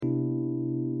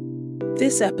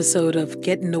This episode of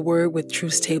Get in the Word with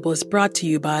Truth Table is brought to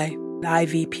you by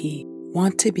IVP.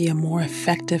 Want to be a more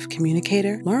effective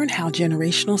communicator? Learn how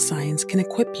generational science can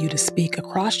equip you to speak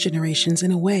across generations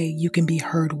in a way you can be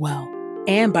heard well.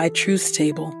 And by Truth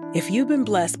Table. If you've been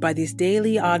blessed by these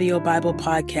daily audio Bible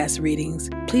podcast readings,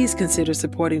 please consider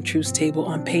supporting Truth Table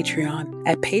on Patreon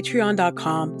at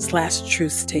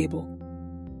patreon.com/truthstable.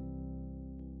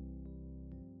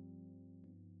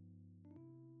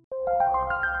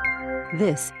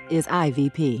 This is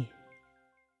IVP.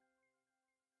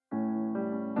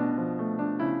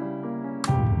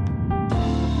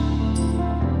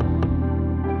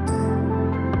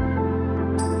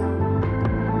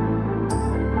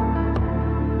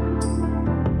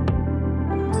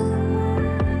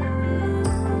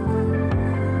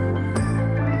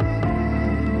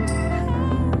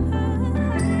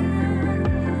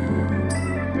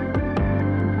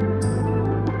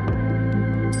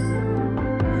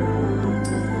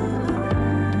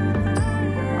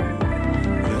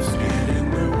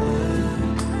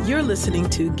 You're listening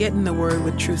to Get in the Word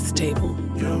with Truth Table.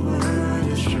 Your word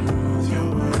is truth,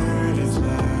 your word is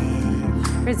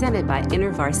life. Presented by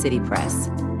InterVarsity Press.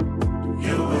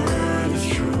 Your word is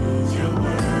truth, your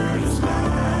word is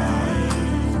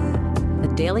life. A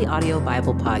daily audio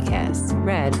Bible podcast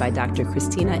read by Dr.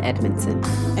 Christina Edmondson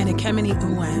And Ekemini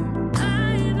Uwan.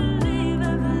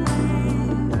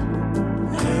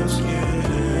 Let's get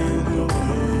in the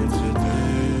word today.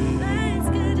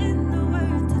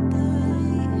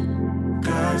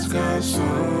 God's got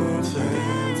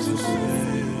something to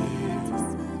say.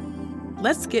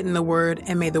 Let's get in the Word,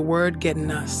 and may the Word get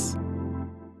in us.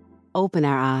 Open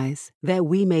our eyes that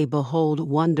we may behold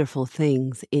wonderful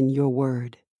things in your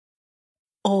word.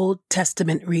 Old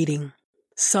Testament reading.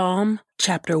 Psalm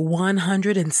chapter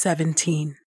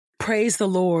 117. Praise the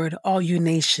Lord, all you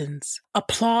nations.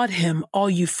 Applaud him, all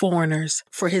you foreigners,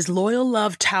 for his loyal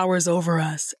love towers over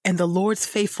us, and the Lord's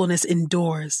faithfulness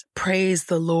endures. Praise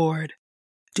the Lord.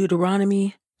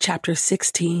 Deuteronomy chapter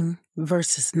 16,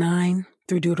 verses 9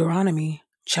 through Deuteronomy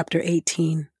chapter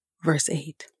 18, verse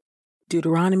 8.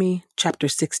 Deuteronomy chapter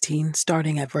 16,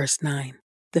 starting at verse 9.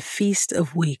 The Feast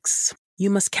of Weeks. You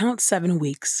must count 7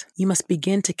 weeks. You must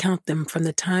begin to count them from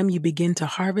the time you begin to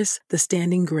harvest the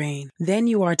standing grain. Then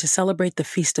you are to celebrate the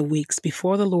Feast of Weeks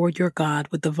before the Lord your God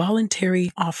with the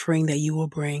voluntary offering that you will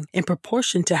bring in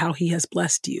proportion to how he has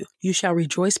blessed you. You shall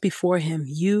rejoice before him,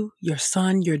 you, your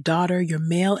son, your daughter, your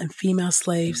male and female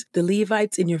slaves, the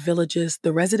Levites in your villages,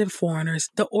 the resident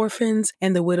foreigners, the orphans,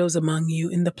 and the widows among you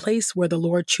in the place where the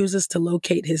Lord chooses to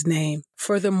locate his name.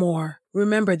 Furthermore,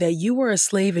 remember that you were a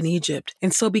slave in Egypt,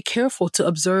 and so be careful to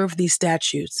observe these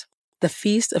statutes. The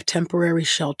Feast of Temporary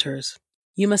Shelters.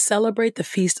 You must celebrate the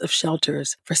Feast of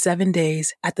Shelters for 7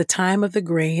 days at the time of the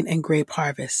grain and grape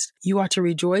harvest. You are to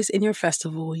rejoice in your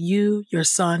festival, you, your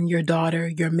son, your daughter,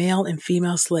 your male and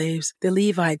female slaves, the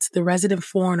Levites, the resident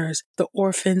foreigners, the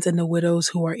orphans, and the widows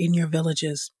who are in your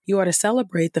villages. You are to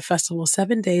celebrate the festival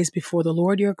 7 days before the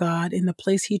Lord your God in the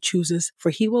place he chooses, for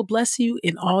he will bless you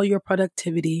in all your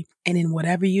productivity and in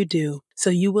whatever you do.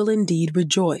 So you will indeed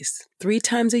rejoice. 3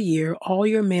 times a year, all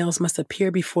your males must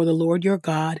appear before the Lord your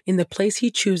God in the place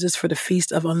he chooses for the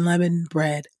Feast of Unleavened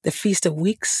Bread, the Feast of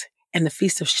Weeks, and the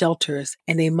Feast of Shelters,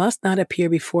 and they must not appear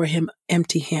before him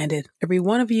empty-handed. Every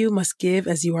one of you must give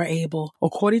as you are able,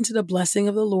 according to the blessing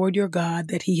of the Lord your God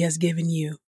that he has given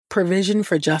you. Provision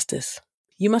for justice.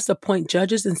 You must appoint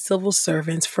judges and civil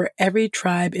servants for every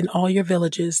tribe in all your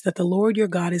villages that the Lord your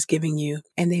God is giving you,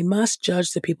 and they must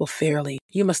judge the people fairly.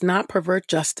 You must not pervert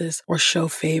justice or show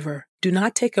favor. Do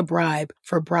not take a bribe,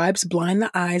 for bribes blind the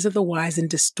eyes of the wise and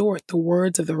distort the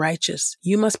words of the righteous.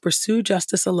 You must pursue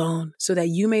justice alone, so that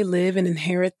you may live and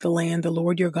inherit the land the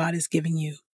Lord your God is giving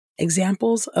you.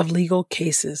 Examples of legal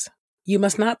cases. You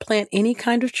must not plant any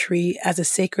kind of tree as a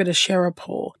sacred Asherah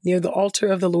pole near the altar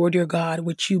of the Lord your God,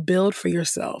 which you build for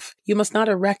yourself. You must not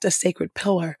erect a sacred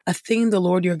pillar, a thing the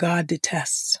Lord your God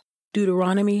detests.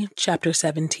 Deuteronomy chapter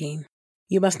 17.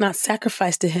 You must not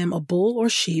sacrifice to him a bull or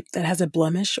sheep that has a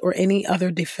blemish or any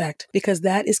other defect, because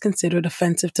that is considered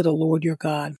offensive to the Lord your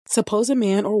God. Suppose a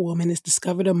man or woman is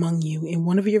discovered among you in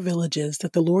one of your villages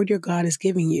that the Lord your God is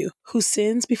giving you, who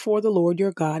sins before the Lord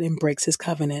your God and breaks his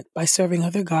covenant by serving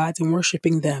other gods and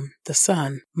worshiping them, the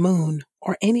sun, moon,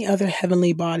 or any other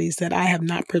heavenly bodies that I have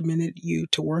not permitted you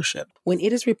to worship. When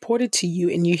it is reported to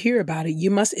you and you hear about it, you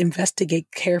must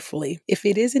investigate carefully. If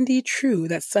it is indeed true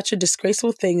that such a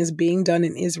disgraceful thing is being done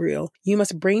in Israel, you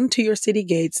must bring to your city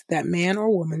gates that man or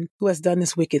woman who has done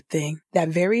this wicked thing, that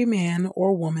very man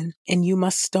or woman, and you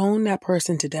must stone that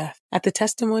person to death. At the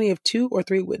testimony of 2 or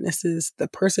 3 witnesses, the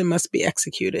person must be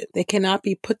executed. They cannot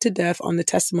be put to death on the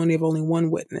testimony of only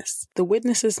one witness. The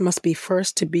witnesses must be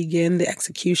first to begin the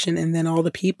execution, and then all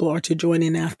the people are to join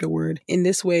in afterward. In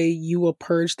this way, you will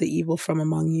purge the evil from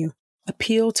among you.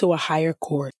 Appeal to a higher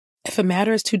court. If a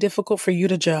matter is too difficult for you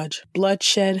to judge,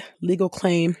 bloodshed, legal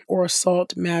claim, or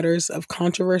assault matters of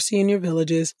controversy in your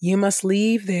villages, you must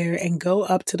leave there and go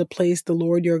up to the place the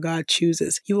Lord your God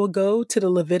chooses. You will go to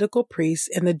the Levitical priests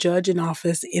and the judge in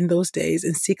office in those days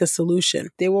and seek a solution.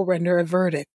 They will render a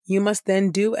verdict. You must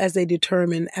then do as they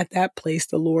determine at that place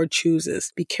the Lord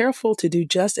chooses. Be careful to do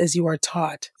just as you are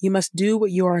taught. You must do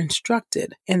what you are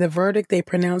instructed, and the verdict they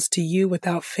pronounce to you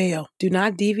without fail. Do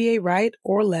not deviate right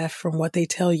or left from what they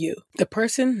tell you. The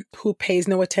person who pays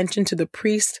no attention to the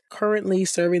priest currently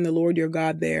serving the Lord your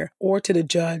God there, or to the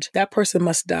judge, that person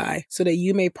must die, so that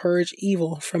you may purge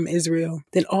evil from Israel.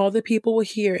 Then all the people will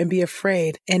hear and be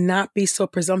afraid, and not be so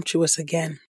presumptuous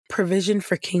again. Provision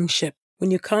for kingship. When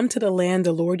you come to the land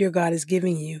the Lord your God is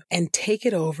giving you, and take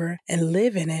it over and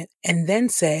live in it, and then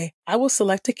say, I will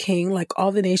select a king like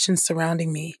all the nations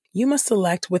surrounding me. You must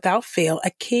select without fail a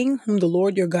king whom the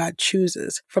Lord your God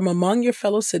chooses. From among your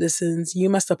fellow citizens, you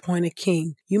must appoint a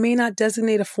king. You may not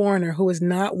designate a foreigner who is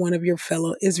not one of your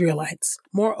fellow Israelites.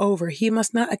 Moreover, he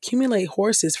must not accumulate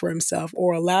horses for himself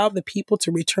or allow the people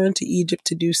to return to Egypt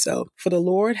to do so. For the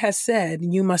Lord has said,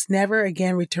 you must never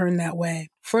again return that way.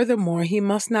 Furthermore, he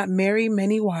must not marry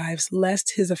many wives,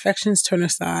 lest his affections turn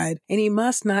aside, and he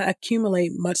must not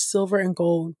accumulate much silver and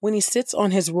gold. When he sits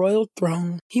on his royal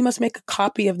throne, he must make a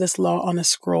copy of this law on a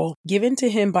scroll, given to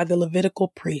him by the Levitical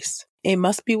priests. It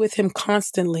must be with him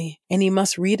constantly, and he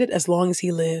must read it as long as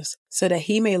he lives, so that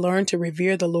he may learn to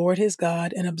revere the Lord his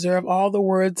God and observe all the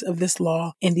words of this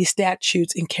law and these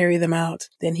statutes and carry them out.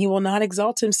 Then he will not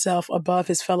exalt himself above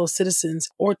his fellow citizens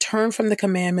or turn from the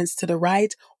commandments to the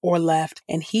right or left,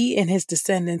 and he and his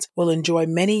descendants will enjoy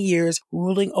many years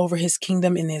ruling over his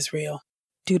kingdom in Israel.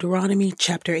 Deuteronomy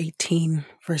chapter 18,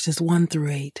 verses 1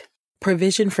 through 8.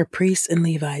 Provision for priests and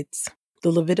Levites.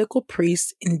 The Levitical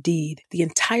priests, indeed, the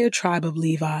entire tribe of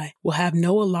Levi, will have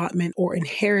no allotment or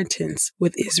inheritance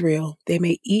with Israel. They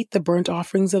may eat the burnt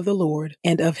offerings of the Lord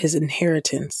and of his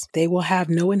inheritance. They will have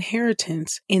no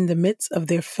inheritance in the midst of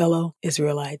their fellow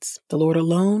Israelites. The Lord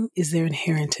alone is their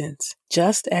inheritance,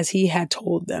 just as he had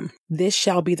told them. This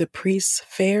shall be the priest's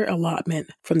fair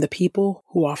allotment from the people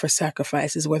who offer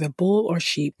sacrifices, whether bull or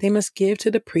sheep. They must give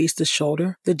to the priest the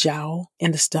shoulder, the jowl,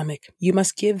 and the stomach. You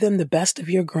must give them the best of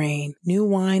your grain, new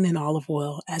wine and olive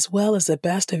oil, as well as the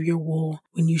best of your wool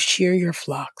when you shear your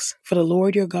flocks. For the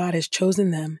Lord your God has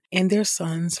chosen them and their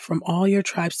sons from all your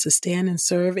tribes to stand and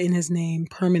serve in his name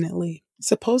permanently.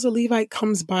 Suppose a Levite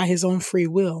comes by his own free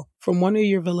will from one of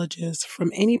your villages,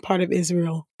 from any part of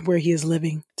Israel where he is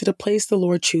living, to the place the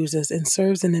Lord chooses, and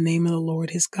serves in the name of the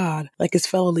Lord his God, like his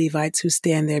fellow Levites who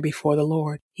stand there before the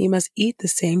Lord. He must eat the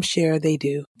same share they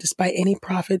do, despite any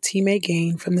profits he may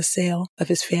gain from the sale of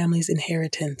his family's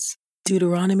inheritance.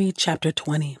 Deuteronomy chapter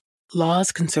 20.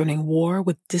 Laws concerning war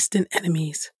with distant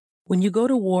enemies. When you go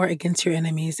to war against your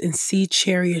enemies and see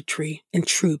chariotry and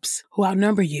troops who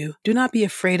outnumber you, do not be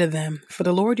afraid of them, for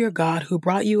the Lord your God who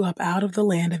brought you up out of the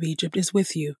land of Egypt is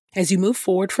with you. As you move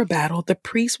forward for battle, the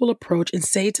priests will approach and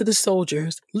say to the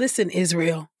soldiers, Listen,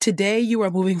 Israel, today you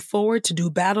are moving forward to do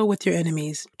battle with your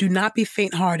enemies. Do not be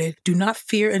faint-hearted, do not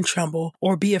fear and tremble,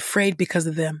 or be afraid because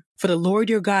of them. For the Lord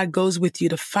your God goes with you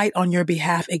to fight on your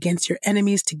behalf against your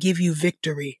enemies to give you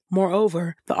victory.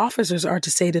 Moreover, the officers are to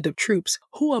say to the troops,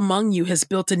 Who among you has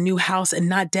built a new house and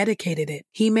not dedicated it?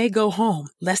 He may go home,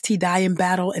 lest he die in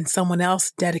battle and someone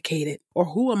else dedicate it. Or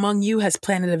who among you has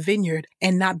planted a vineyard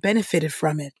and not benefited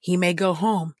from it? He may go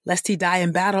home, lest he die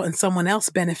in battle and someone else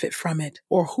benefit from it.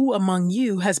 Or who among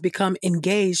you has become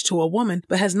engaged to a woman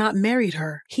but has not married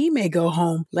her? He may go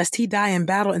home, lest he die in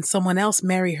battle and someone else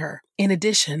marry her. In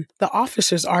addition, the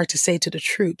officers are to say to the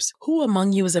troops, Who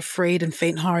among you is afraid and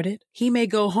faint-hearted? He may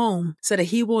go home, so that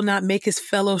he will not make his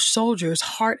fellow soldiers'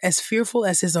 heart as fearful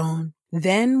as his own.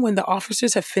 Then, when the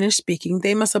officers have finished speaking,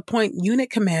 they must appoint unit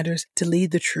commanders to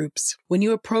lead the troops. When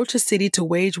you approach a city to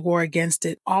wage war against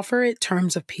it, offer it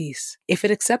terms of peace. If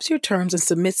it accepts your terms and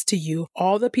submits to you,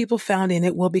 all the people found in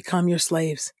it will become your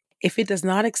slaves. If it does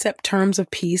not accept terms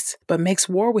of peace, but makes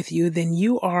war with you, then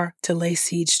you are to lay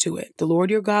siege to it. The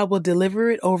Lord your God will deliver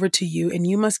it over to you, and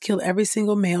you must kill every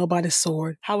single male by the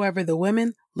sword. However, the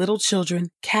women, little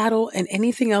children, cattle, and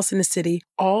anything else in the city,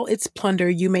 all its plunder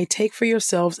you may take for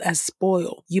yourselves as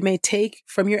spoil. You may take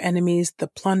from your enemies the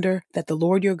plunder that the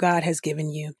Lord your God has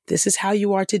given you. This is how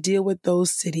you are to deal with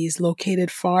those cities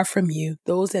located far from you,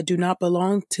 those that do not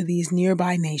belong to these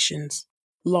nearby nations.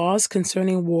 Laws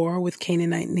concerning war with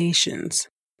Canaanite nations.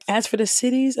 As for the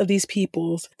cities of these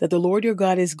peoples that the Lord your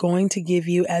God is going to give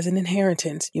you as an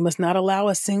inheritance, you must not allow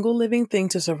a single living thing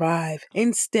to survive.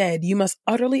 Instead, you must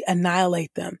utterly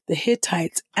annihilate them, the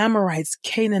Hittites, Amorites,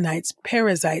 Canaanites,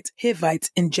 Perizzites, Hivites,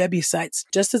 and Jebusites,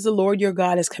 just as the Lord your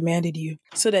God has commanded you,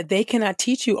 so that they cannot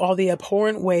teach you all the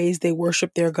abhorrent ways they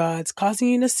worship their gods, causing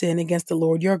you to sin against the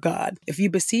Lord your God. If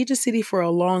you besiege a city for a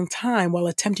long time while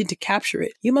attempting to capture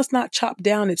it, you must not chop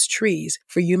down its trees,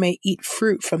 for you may eat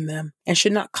fruit from them, and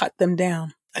should not cut them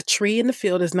down. A tree in the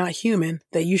field is not human,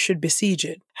 that you should besiege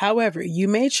it. However, you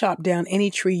may chop down any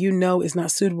tree you know is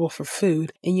not suitable for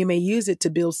food, and you may use it to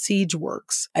build siege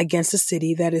works against a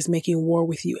city that is making war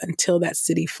with you until that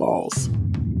city falls.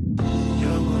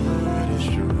 Your word is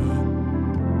true.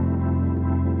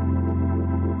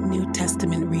 New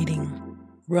Testament reading.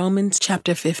 Romans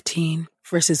chapter 15,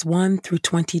 verses 1 through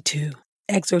 22.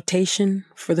 Exhortation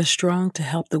for the strong to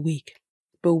help the weak.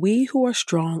 But we who are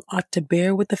strong ought to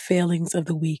bear with the failings of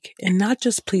the weak and not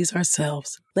just please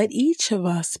ourselves. Let each of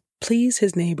us please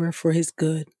his neighbor for his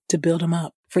good, to build him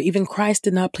up. For even Christ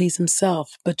did not please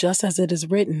himself, but just as it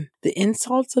is written, the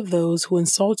insults of those who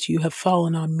insult you have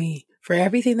fallen on me. For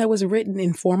everything that was written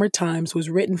in former times was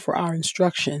written for our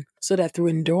instruction, so that through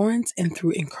endurance and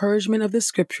through encouragement of the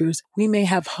scriptures we may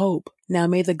have hope. Now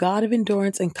may the God of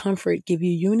endurance and comfort give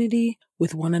you unity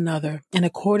with one another in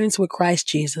accordance with Christ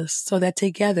Jesus, so that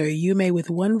together you may with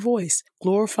one voice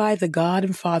glorify the God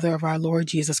and Father of our Lord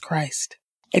Jesus Christ.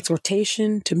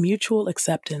 Exhortation to mutual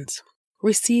acceptance.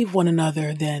 Receive one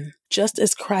another then, just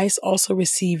as Christ also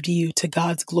received you to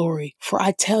God's glory. For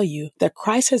I tell you that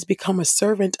Christ has become a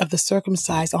servant of the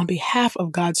circumcised on behalf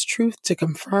of God's truth to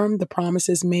confirm the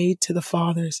promises made to the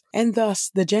fathers. And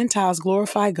thus the Gentiles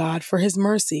glorify God for his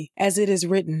mercy, as it is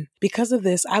written, because of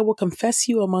this I will confess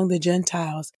you among the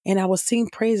Gentiles, and I will sing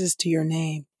praises to your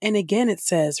name. And again it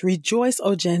says, rejoice,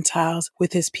 O Gentiles,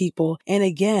 with his people. And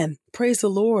again, praise the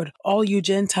Lord, all you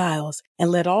Gentiles,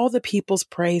 and let all the peoples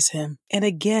praise him. And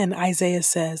again, Isaiah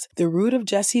says, the root of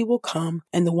Jesse will come,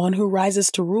 and the one who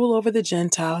rises to rule over the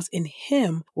Gentiles, in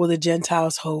him will the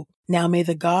Gentiles hope. Now may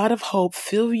the God of hope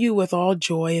fill you with all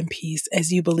joy and peace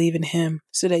as you believe in him,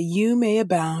 so that you may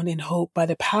abound in hope by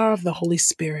the power of the Holy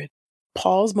Spirit.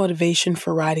 Paul's motivation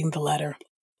for writing the letter.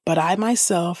 But I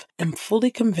myself am fully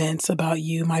convinced about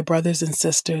you, my brothers and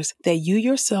sisters, that you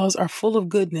yourselves are full of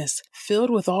goodness,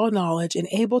 filled with all knowledge, and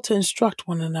able to instruct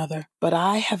one another. But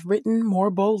I have written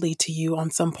more boldly to you on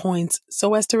some points,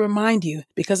 so as to remind you,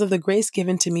 because of the grace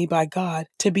given to me by God,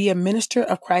 to be a minister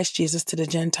of Christ Jesus to the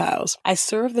Gentiles. I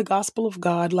serve the gospel of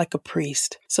God like a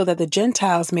priest, so that the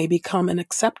Gentiles may become an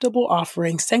acceptable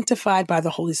offering sanctified by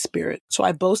the Holy Spirit. So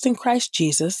I boast in Christ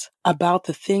Jesus about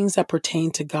the things that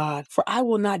pertain to God. For I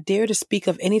will not dare to speak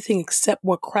of anything except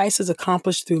what Christ has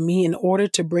accomplished through me in order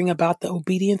to bring about the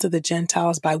obedience of the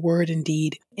Gentiles by word and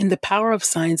deed, in the power of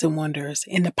signs and wonders,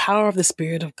 in the power of the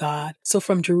Spirit of God. So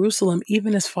from Jerusalem,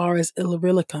 even as far as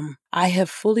Illyricum, I have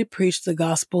fully preached the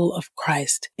gospel of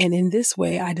Christ. And in this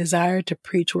way, I desire to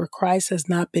preach where Christ has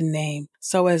not been named,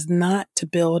 so as not to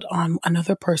build on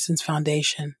another person's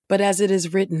foundation. But as it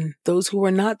is written, those who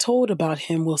were not told about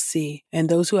him will see, and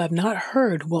those who have not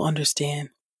heard will understand.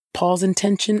 Paul's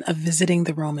intention of visiting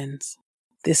the Romans.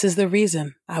 This is the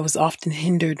reason I was often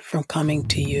hindered from coming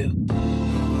to you.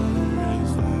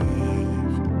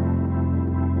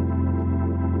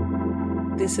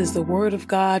 This is the word of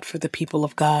God for the people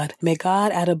of God. May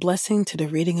God add a blessing to the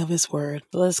reading of his word.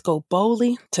 Let us go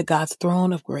boldly to God's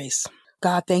throne of grace.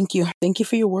 God, thank you. Thank you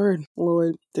for your word,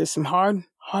 Lord. There's some hard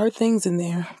things in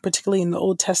there, particularly in the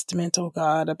Old Testament, oh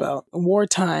God, about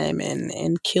wartime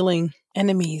and killing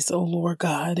enemies, oh Lord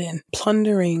God, and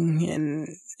plundering. And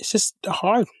it's just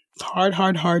hard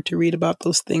to read about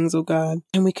those things, oh God.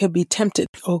 And we could be tempted,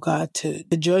 oh God, to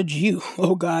judge you,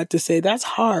 oh God, to say that's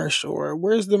harsh, or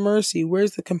where's the mercy?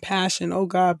 Where's the compassion, oh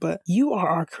God? But you are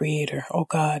our creator, oh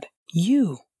God.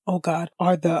 You, oh God,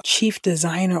 are the chief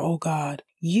designer, oh God.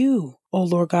 You, oh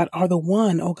Lord God, are the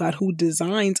one, oh God, who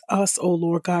designs us, oh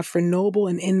Lord God, for noble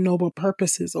and ignoble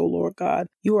purposes, oh Lord God.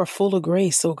 You are full of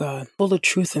grace, oh God, full of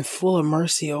truth and full of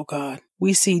mercy, oh God.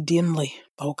 We see dimly,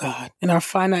 oh God. In our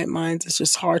finite minds, it's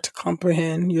just hard to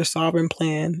comprehend your sovereign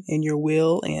plan and your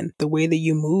will and the way that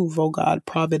you move, oh God,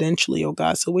 providentially, oh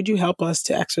God. So would you help us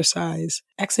to exercise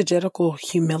exegetical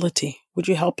humility? Would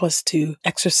you help us to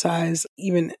exercise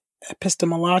even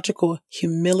epistemological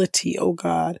humility, oh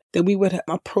God, that we would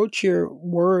approach your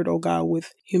word, oh God,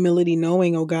 with humility,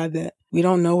 knowing, oh God, that we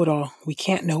don't know it all. We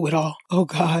can't know it all, oh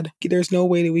God. There's no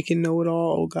way that we can know it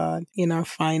all, oh God, in our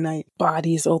finite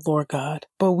bodies, oh Lord God.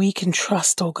 But we can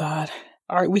trust, oh God,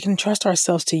 We can trust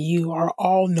ourselves to you, our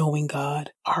all-knowing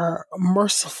God, our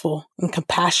merciful and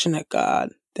compassionate God,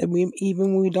 that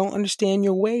even when we don't understand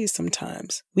your ways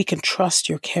sometimes, we can trust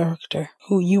your character,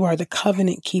 who you are the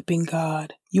covenant-keeping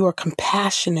God. You are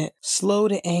compassionate, slow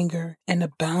to anger, and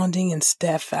abounding in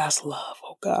steadfast love,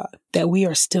 oh God, that we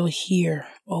are still here,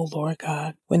 oh Lord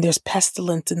God, when there's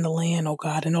pestilence in the land, oh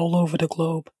God, and all over the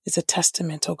globe. It's a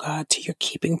testament, oh God, to your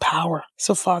keeping power.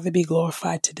 So Father, be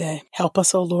glorified today. Help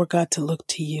us, oh Lord God, to look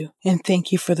to you. And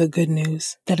thank you for the good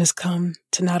news that has come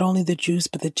to not only the Jews,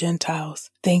 but the Gentiles.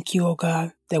 Thank you, oh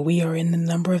God, that we are in the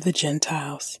number of the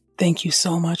Gentiles. Thank you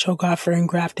so much, oh God, for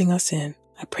engrafting us in.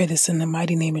 I pray this in the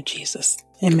mighty name of Jesus.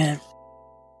 Amen.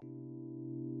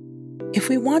 If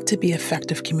we want to be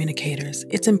effective communicators,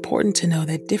 it's important to know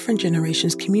that different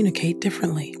generations communicate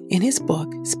differently. In his book,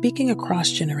 Speaking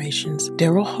Across Generations,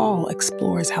 Daryl Hall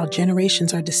explores how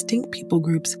generations are distinct people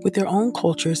groups with their own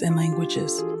cultures and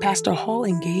languages. Pastor Hall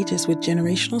engages with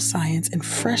generational science and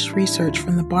fresh research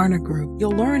from the Barna Group.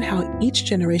 You'll learn how each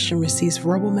generation receives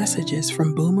verbal messages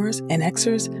from boomers and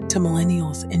Xers to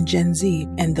millennials and Gen Z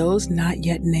and those not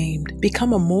yet named.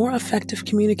 Become a more effective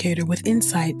communicator with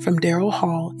insight from Daryl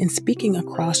Hall in Speaking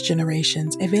Across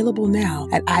Generations, available now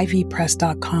at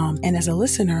ivpress.com. And as a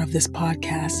listener of this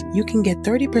podcast, you can get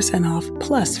 30% off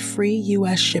plus free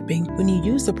U.S. shipping when you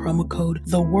use the promo code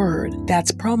THEWORD.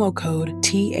 That's promo code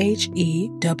THEWORD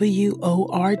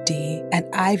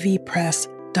at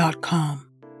ivpress.com.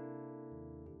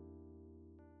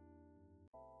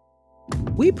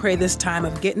 We pray this time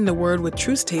of Getting the Word with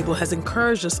Truth Table has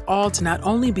encouraged us all to not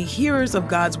only be hearers of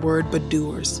God's Word, but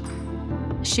doers.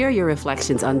 Share your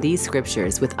reflections on these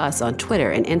scriptures with us on Twitter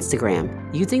and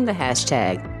Instagram using the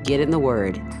hashtag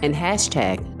 #GetInTheWord and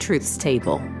hashtag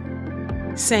 #TruthsTable.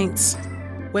 Saints,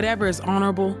 whatever is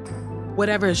honorable,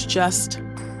 whatever is just,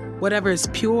 whatever is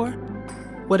pure,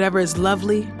 whatever is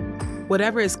lovely,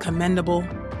 whatever is commendable,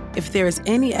 if there is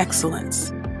any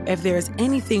excellence, if there is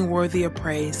anything worthy of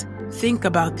praise, think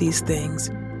about these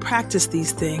things, practice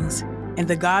these things, and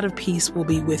the God of peace will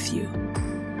be with you.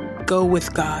 Go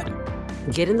with God.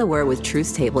 Get in the Word with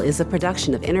Truth Table is a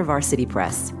production of InterVarsity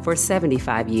Press. For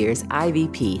 75 years,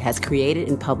 IVP has created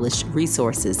and published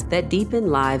resources that deepen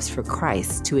lives for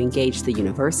Christ to engage the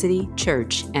university,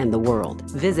 church, and the world.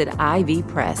 Visit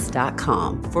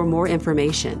ivpress.com for more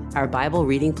information. Our Bible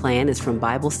reading plan is from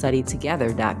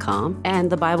BibleStudyTogether.com, and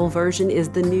the Bible version is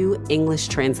the New English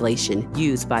translation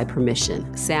used by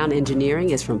permission. Sound engineering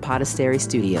is from Podastery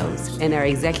Studios, and our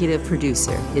executive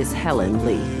producer is Helen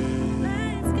Lee.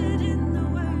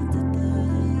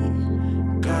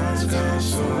 God's got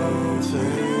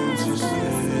something to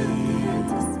say.